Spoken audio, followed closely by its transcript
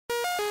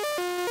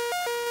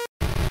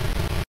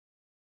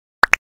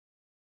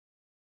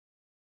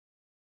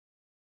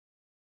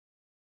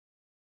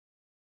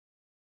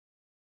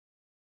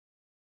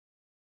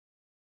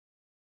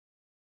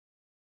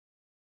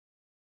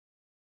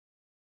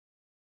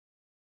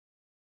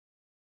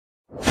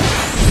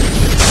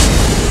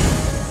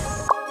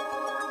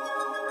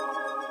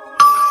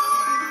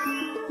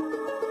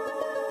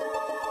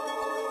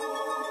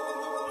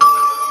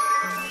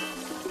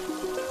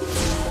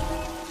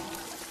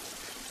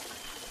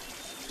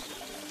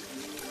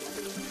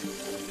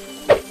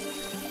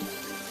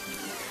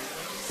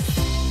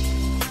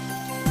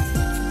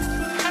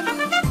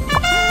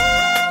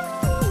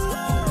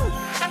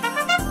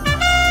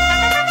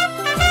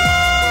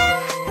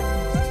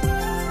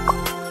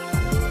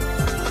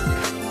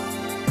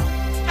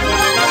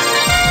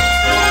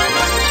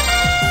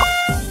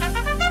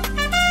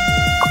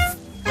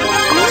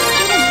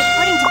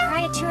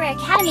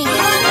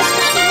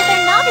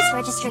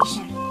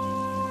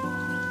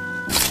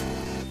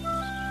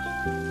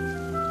Whoa!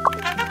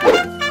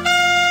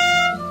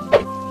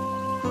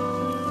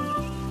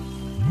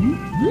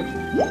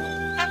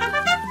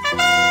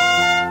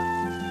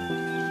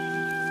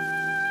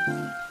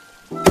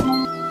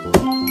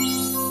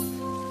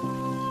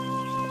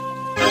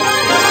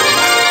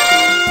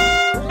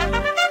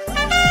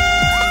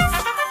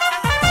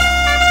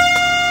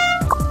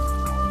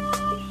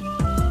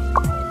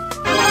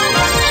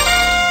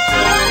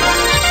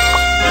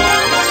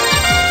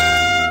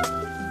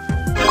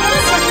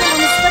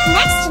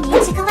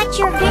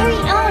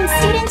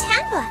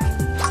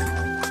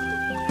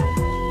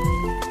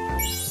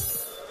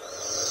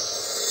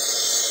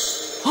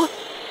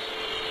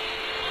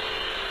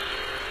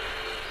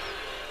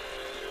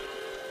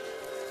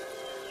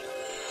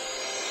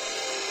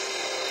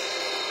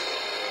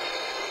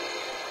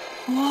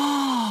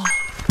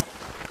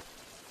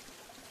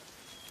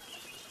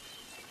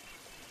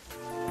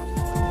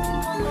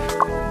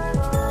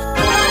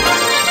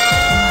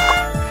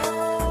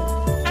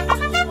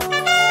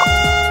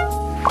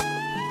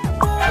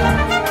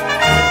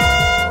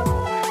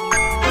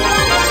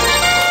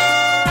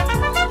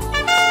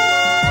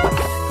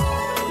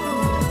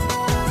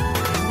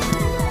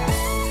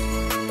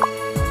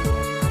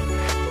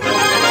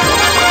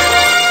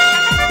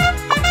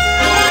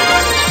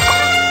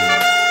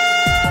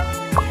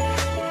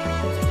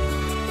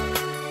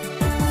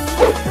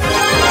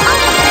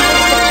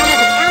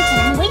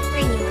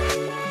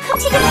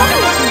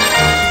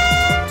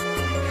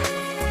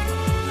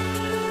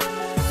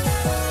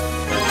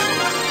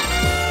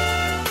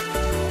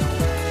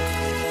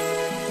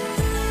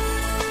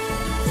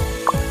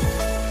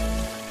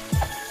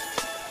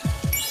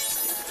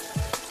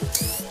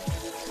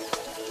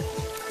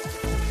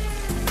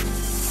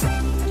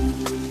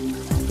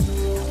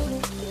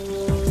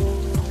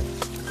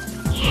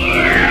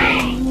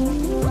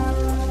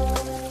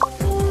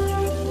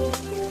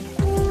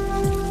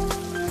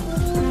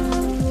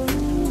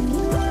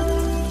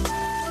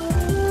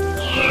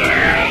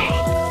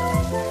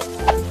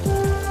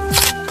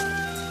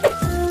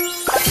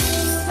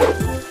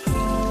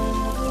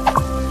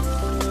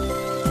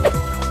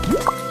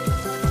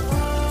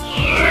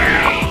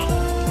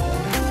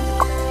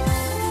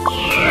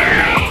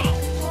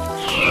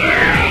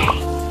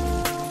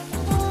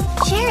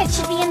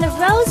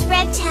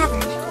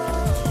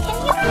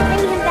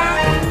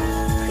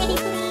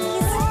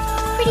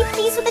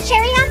 With the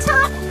cherry on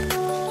top?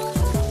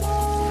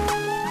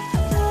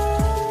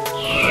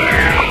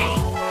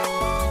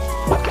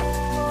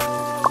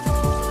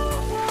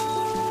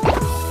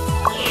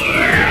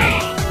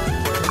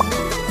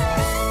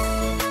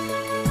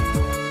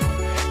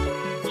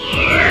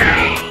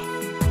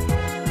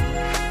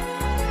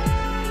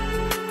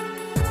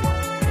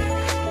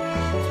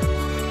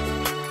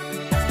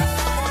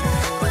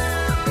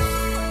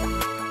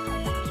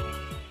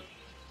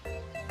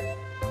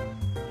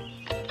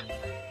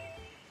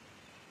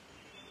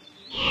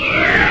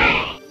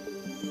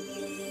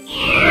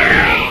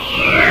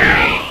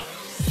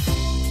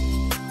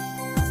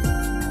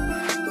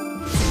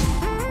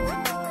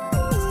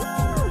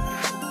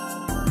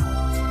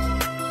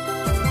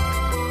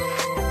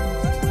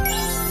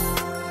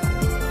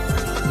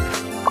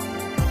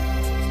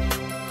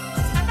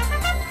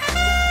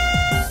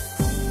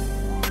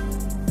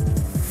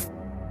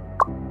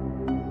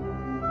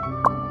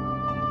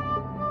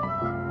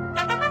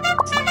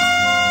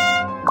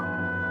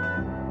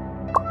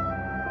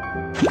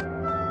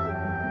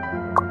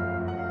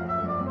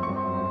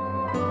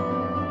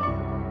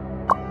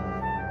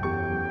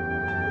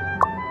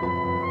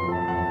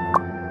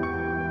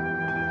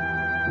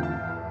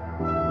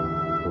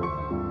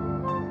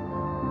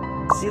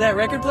 See that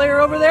record player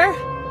over there?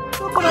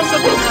 We'll put on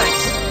something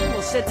nice. Then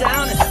we'll sit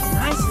down and have a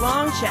nice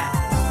long chat.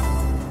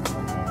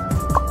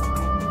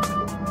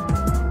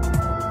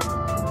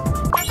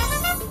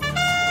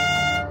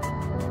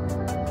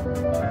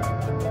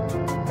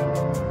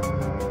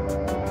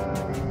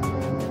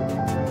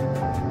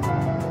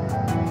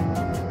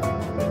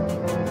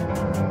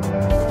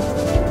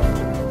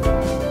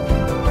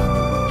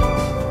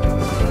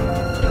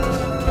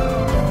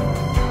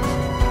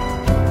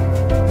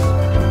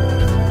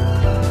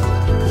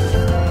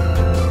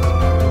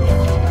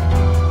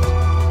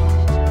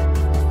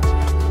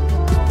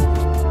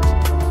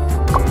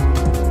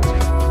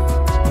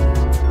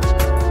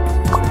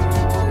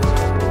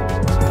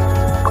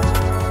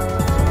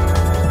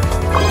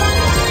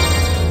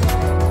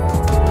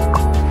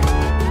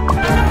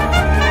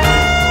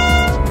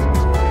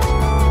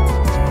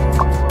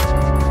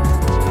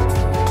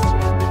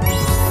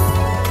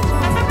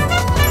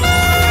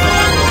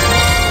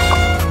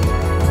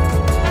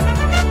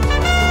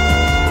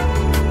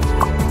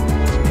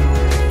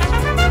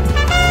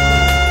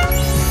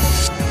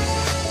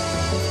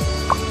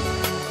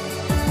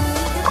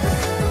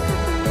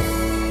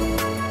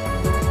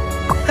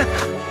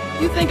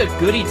 You think a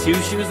goody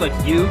two-shoes like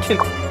you can...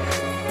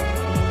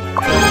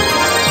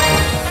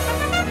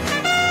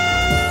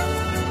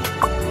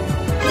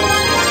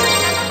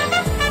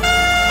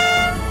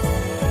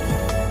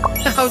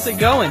 How's it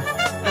going?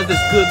 Has this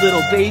good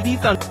little baby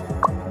found...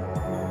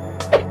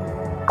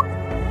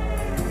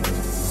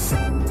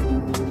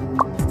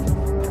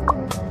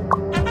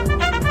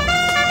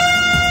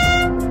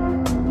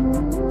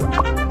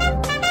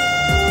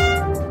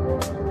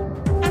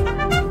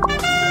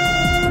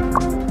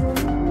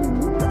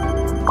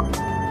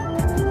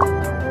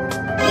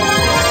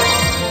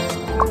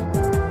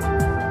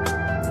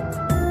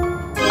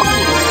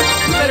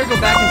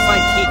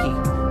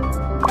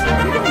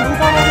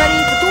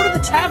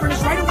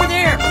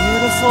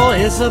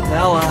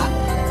 Isabella.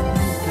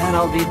 Bet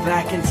I'll be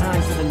back in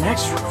time for the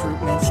next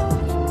recruitment.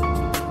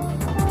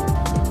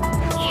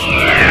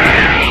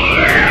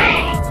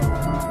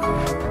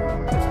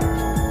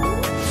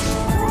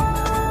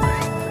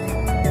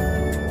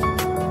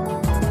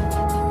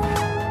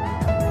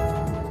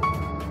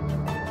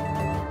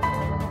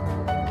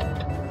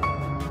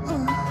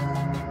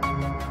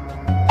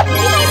 You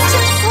guys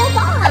took so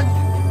long.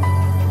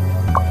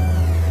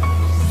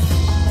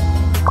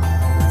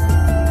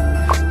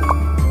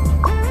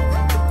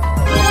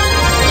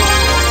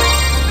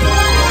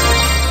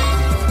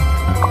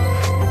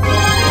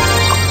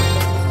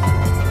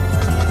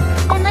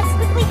 And let's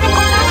quickly head to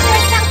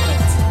Frontera South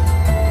Gate.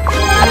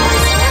 Follow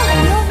this trail and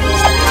you'll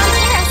reach the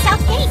Frontera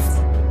South Gate.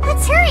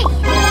 Let's hurry.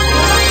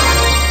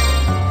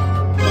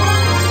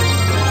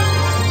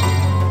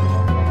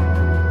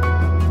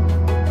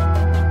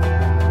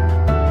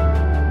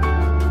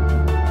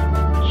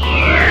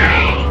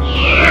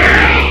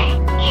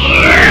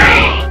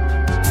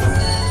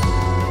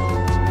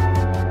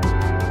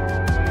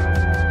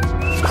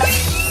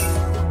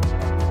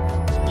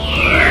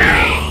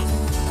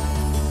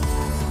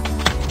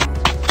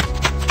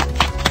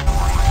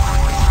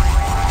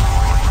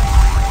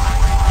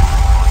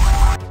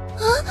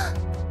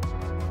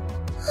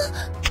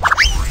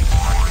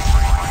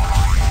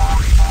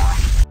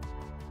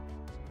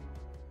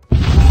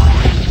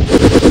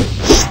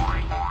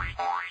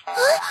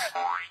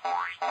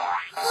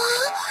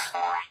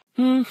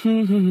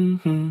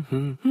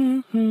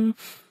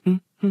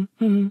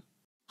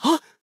 Huh?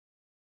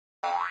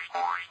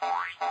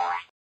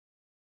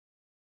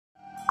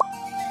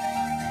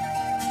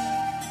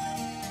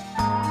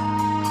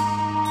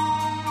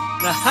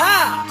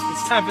 Aha!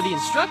 It's time for the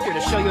instructor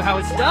to show you how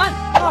it's done.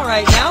 All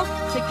right, now,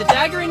 take the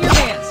dagger in your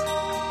hands.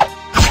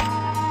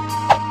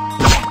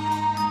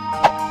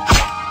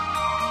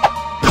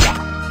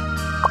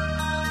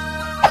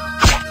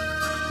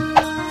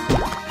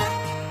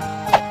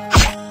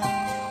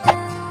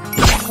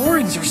 The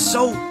horns are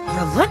so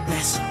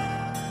relentless.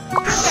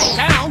 Get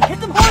down, hit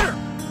them harder.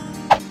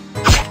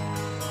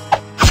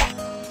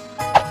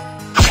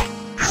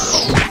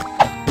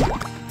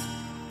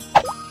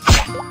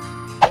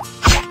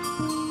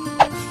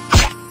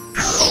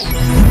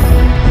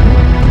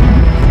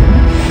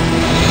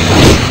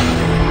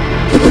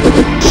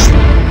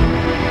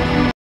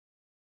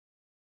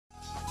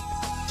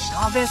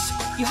 Novice,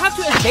 you have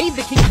to evade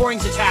the King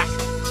Poring's attack.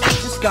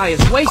 This guy is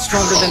way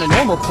stronger than a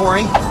normal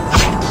Poring.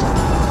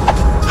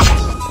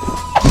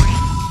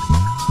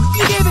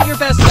 You gave it your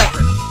best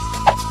effort.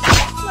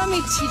 Let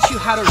me teach you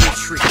how to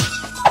retreat.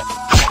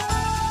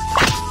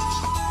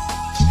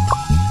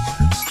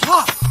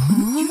 Stop!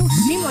 You don't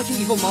seem like an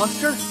evil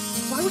monster.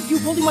 Why would you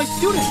bully my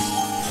students?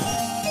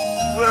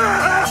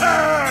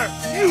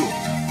 You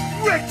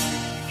wretched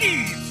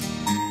thieves!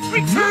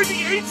 Return the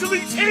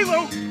Angeling's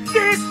halo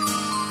this!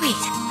 Wait,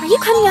 are you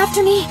coming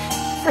after me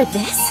for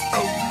this?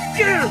 How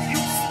dare you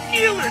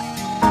steal it!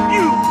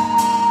 You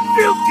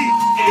filthy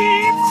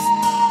thieves!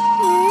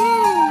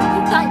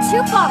 You've gone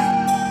too far.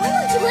 Why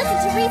don't you listen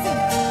to reason?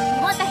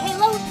 You want the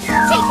halo?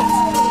 Take it!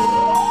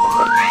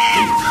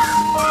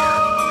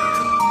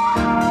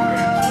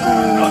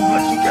 Not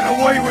let you get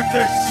away with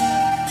this!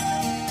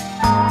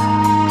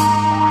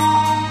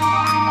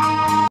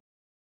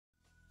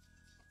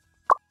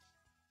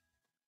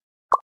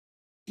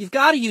 You've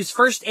got to use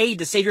first aid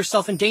to save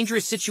yourself in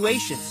dangerous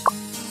situations.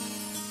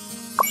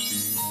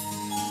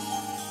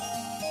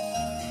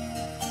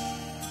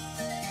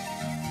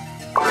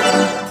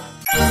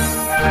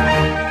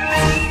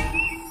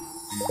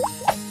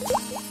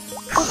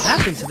 What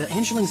happened to the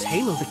Angeling's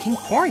halo the King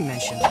Poring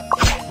mentioned?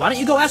 Why don't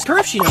you go ask her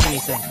if she knows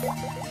anything?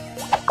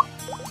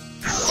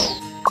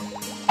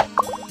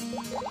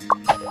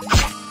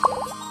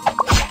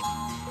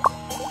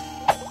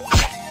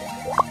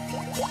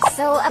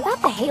 So,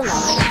 about the halo,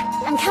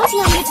 I'm counting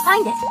on you to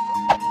find it.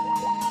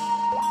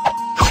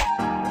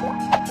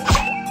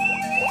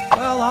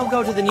 Well, I'll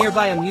go to the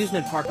nearby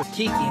amusement park with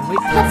Kiki and wait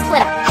for... Let's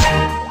split up.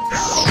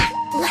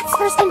 Let's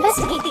first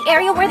investigate the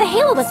area where the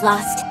halo was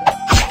lost.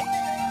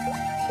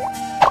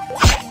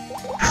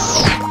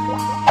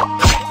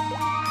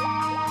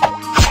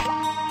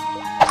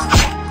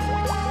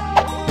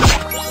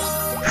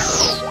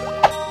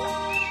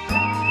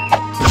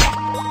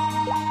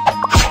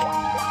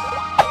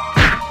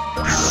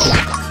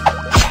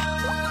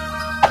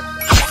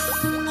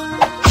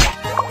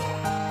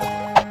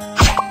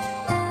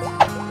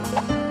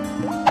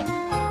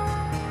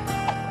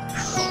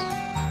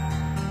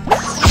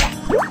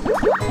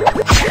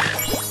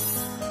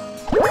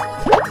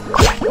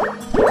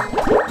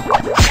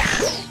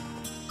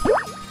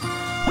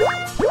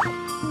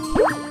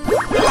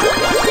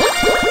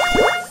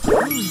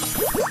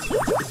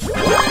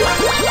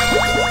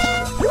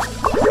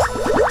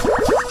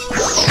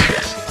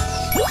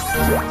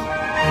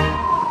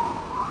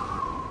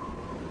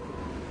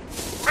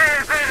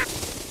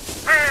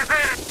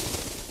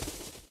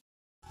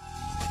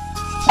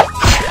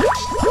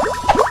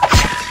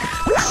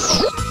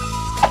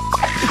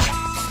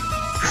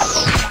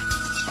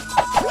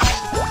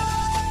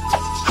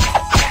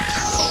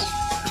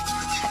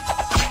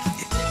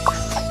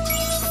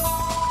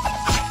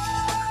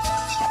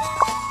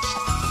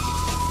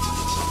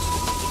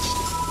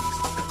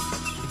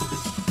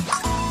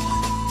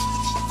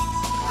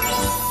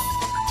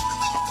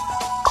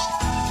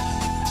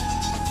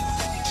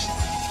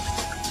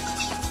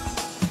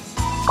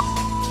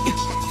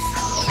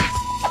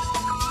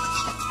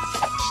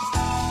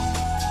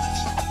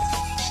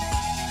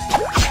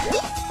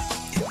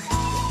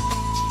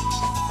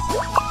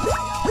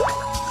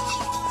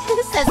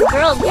 says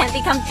girls can't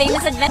become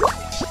famous adventurers.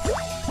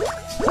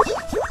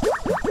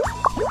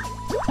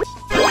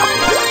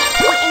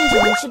 The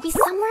engine should be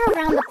somewhere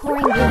around the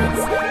pouring ruins.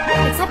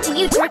 It's up to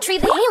you to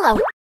retrieve the halo.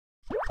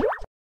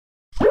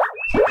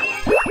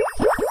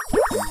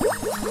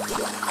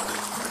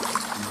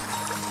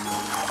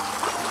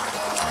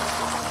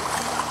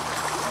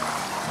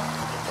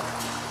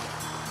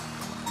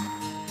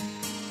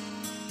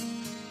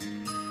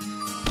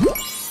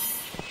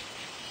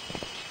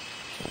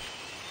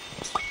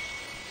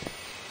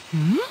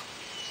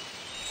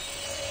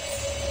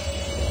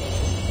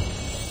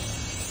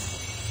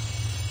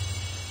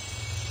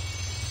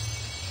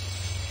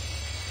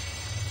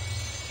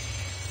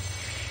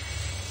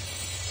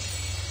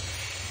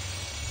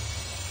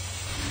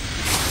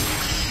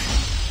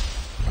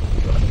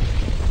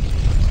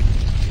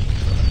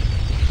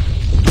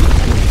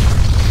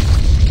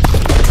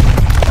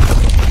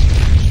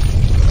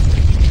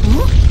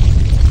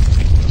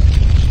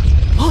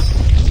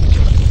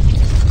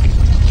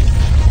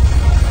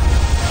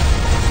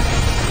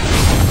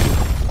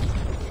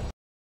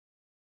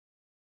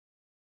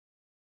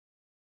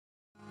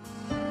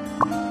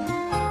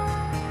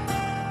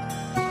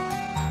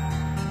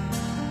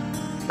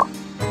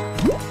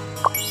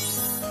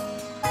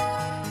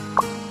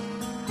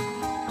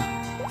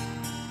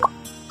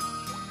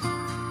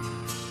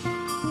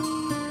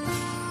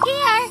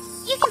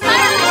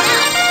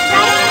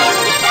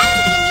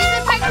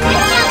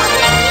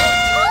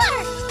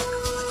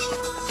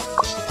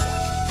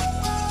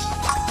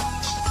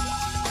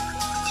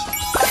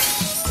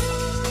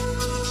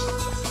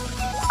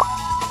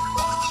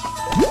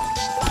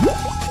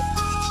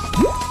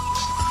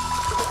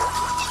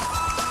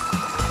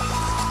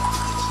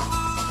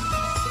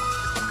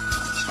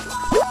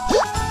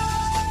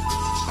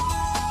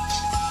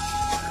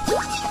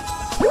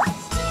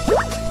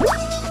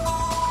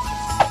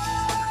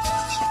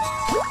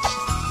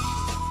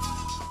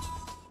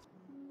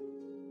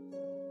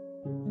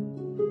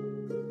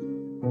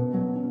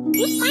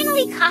 You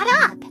finally caught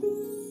up!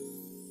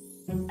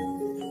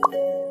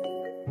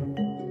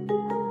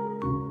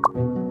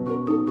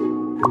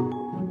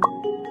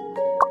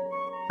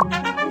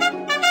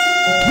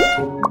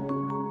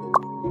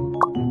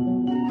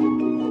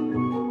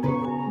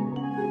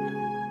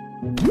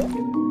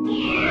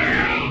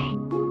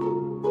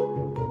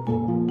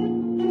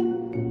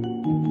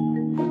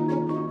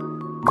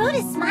 Go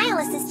to Smile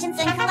Assistance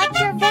and collect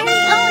your very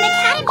own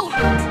Academy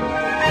hat!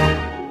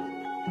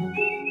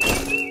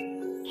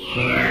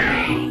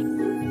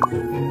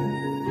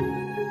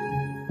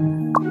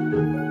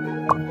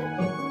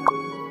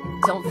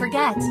 Don't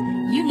forget,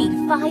 you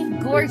need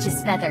 5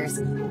 gorgeous feathers,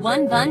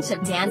 1 bunch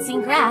of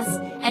dancing grass,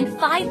 and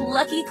 5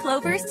 lucky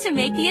clovers to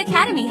make the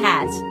Academy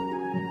hat.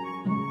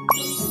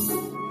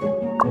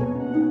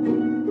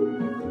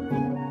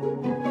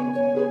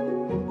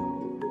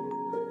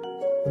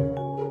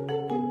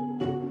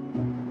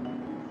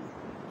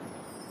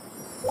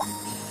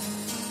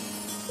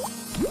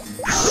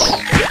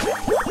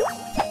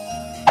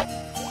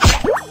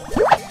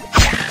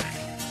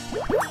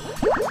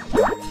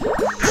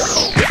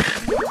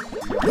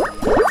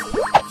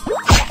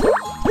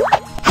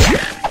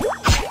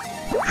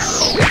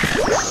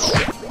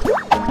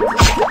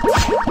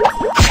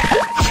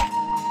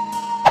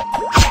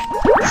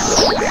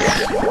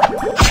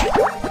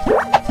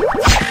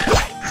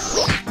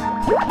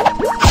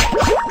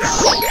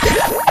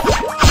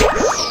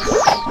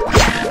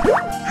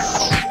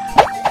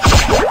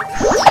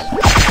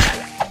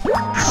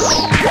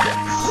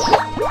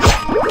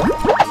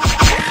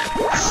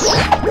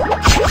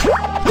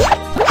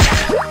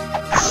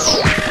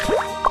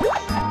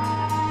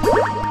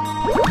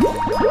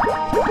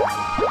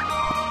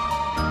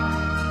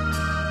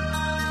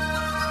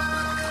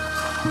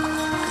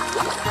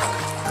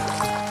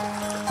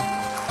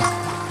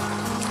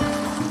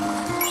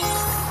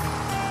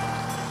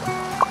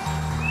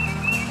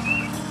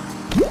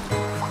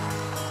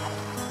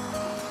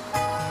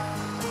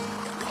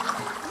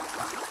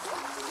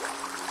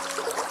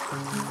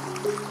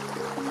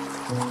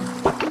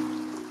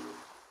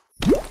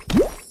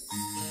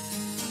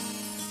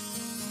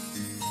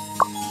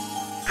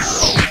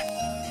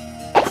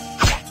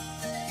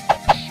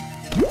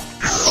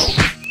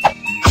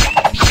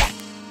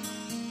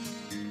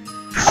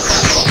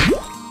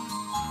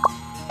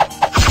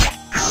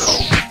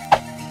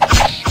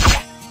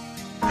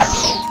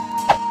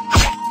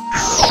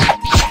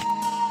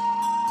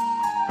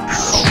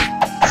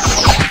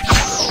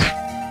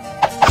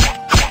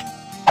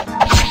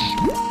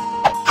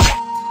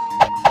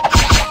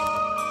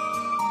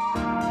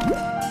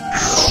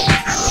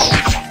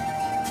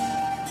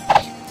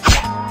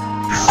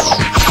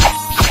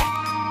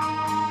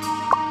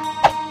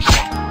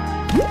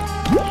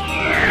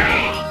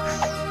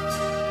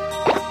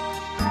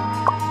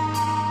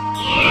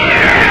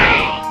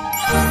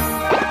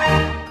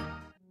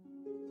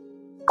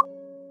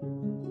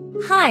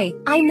 Hi,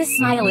 I'm the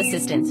Smile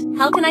Assistant.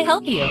 How can I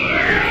help you?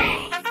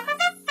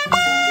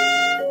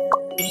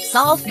 It's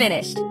all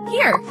finished.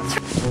 Here.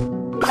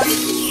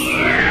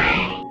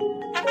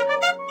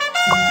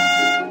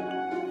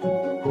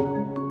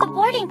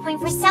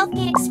 point for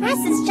Southgate Express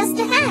is just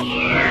ahead.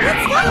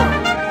 Let's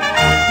go!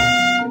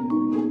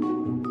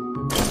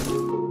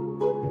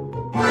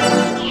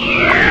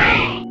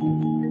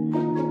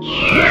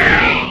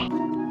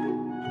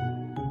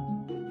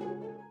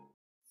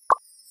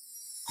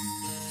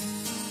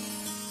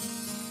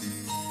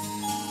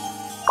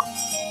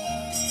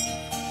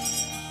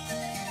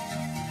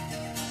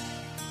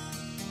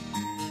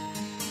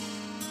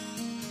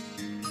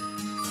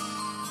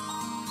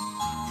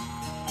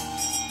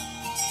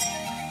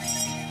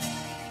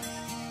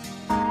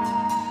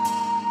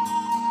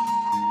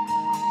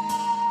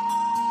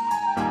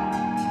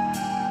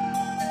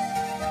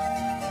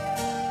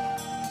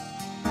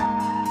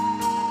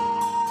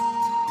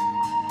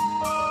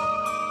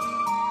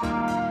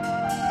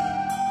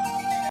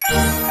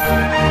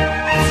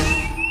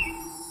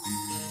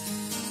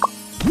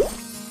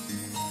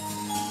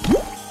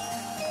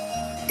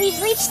 We've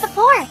reached the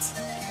port!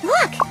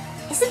 Look!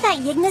 Isn't that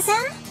Yggdrasil?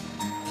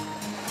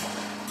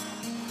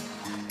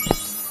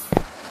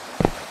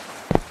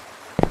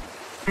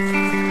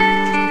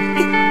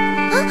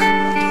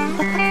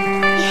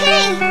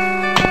 Hey!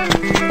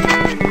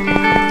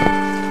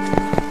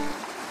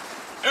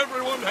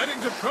 Everyone heading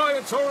to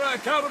Triatora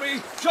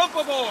Academy, jump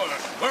aboard!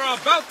 We're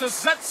about to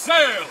set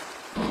sail!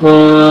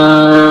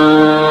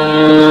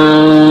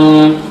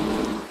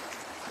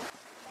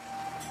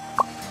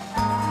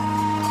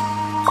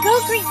 Go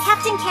greet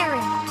Captain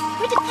Karu.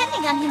 We're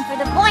depending on him for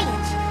the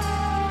voyage.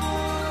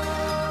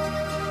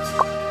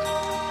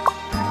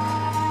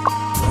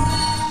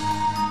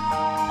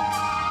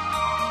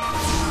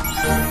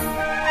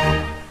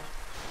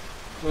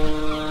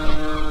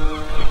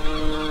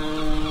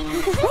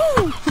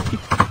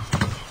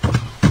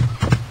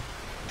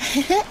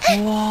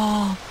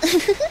 Wow.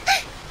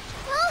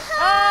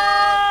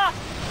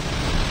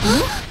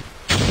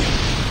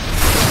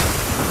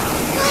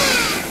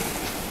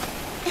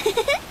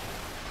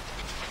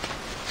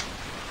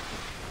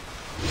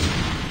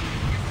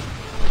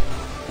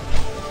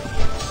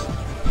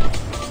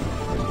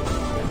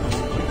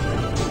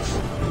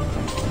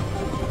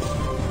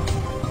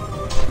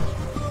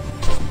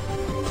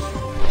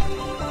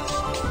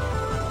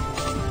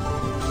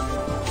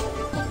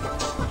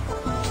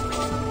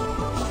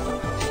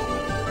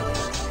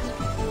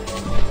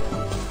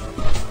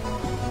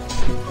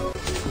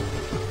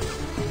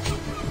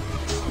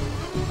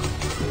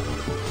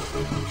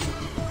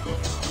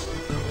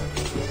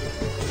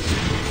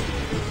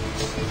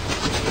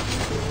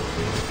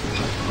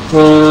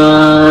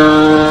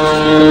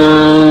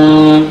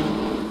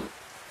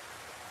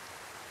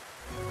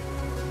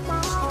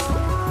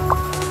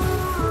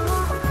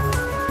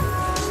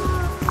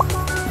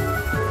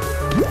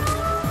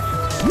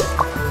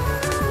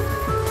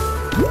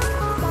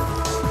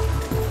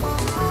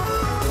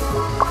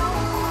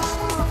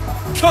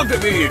 Come to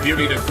me if you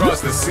need to cross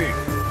the sea.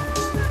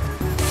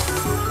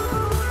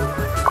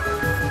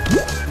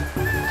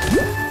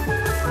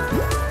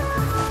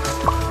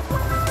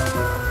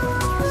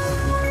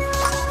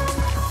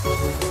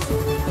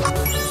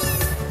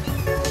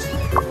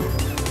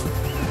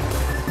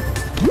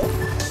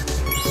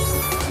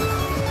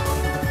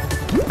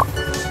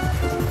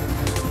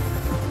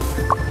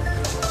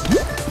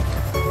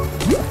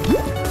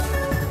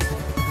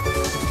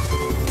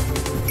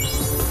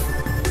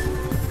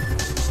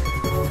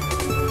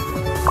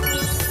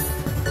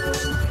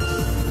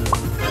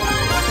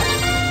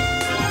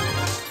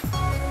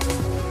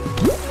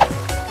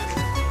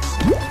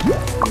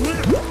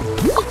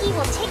 Kiki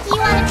will take you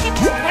on a trip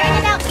to learn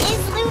about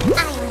Isloot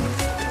Island.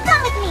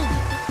 Come with me!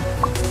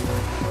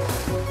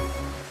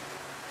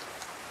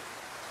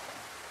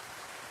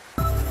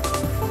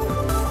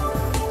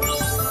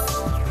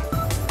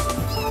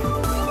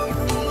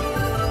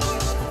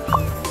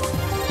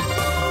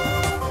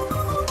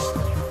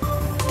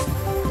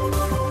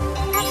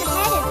 Up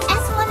ahead is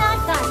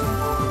Esplanade Garden.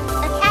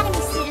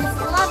 Academy students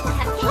love to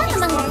have picnics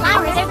among the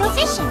flowers or go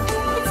fishing.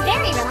 It's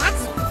very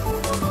relaxing.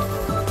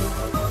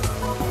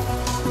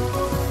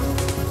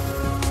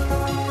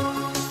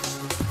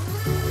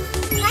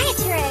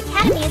 Triatura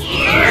Academy is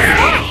behind the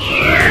store.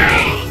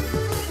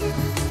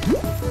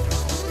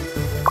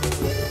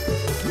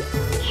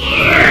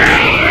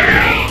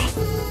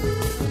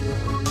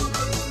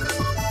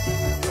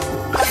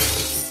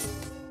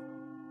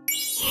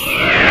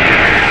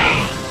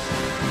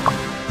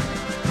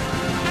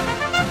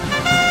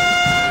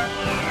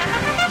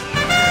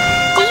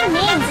 Dean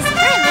Mains is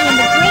currently in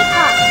the Great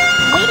Hall,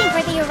 waiting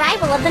for the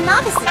arrival of the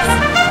novices.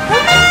 Go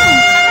meet them.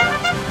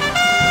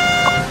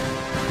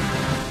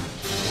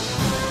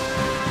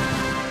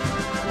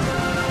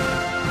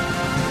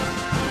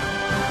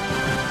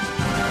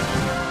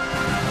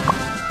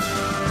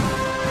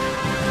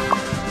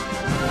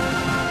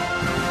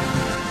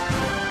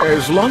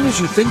 As long as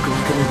you think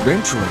like an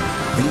adventurer,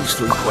 these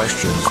 3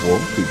 questions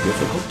won't be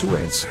difficult to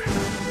answer.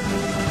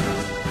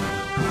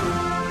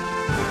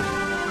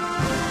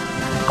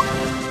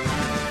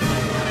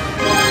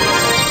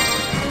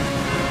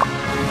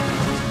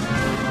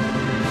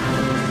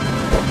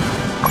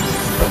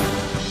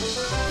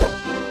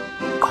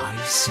 I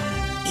see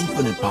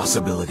infinite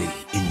possibility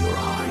in your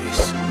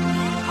eyes.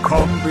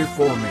 Come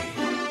before me.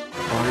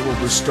 I will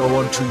bestow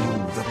unto you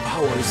the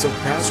powers of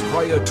past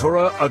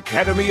Priatura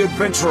Academy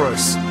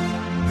adventurers.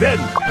 Then,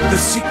 the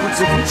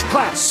secrets of each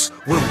class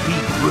will be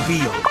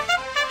revealed.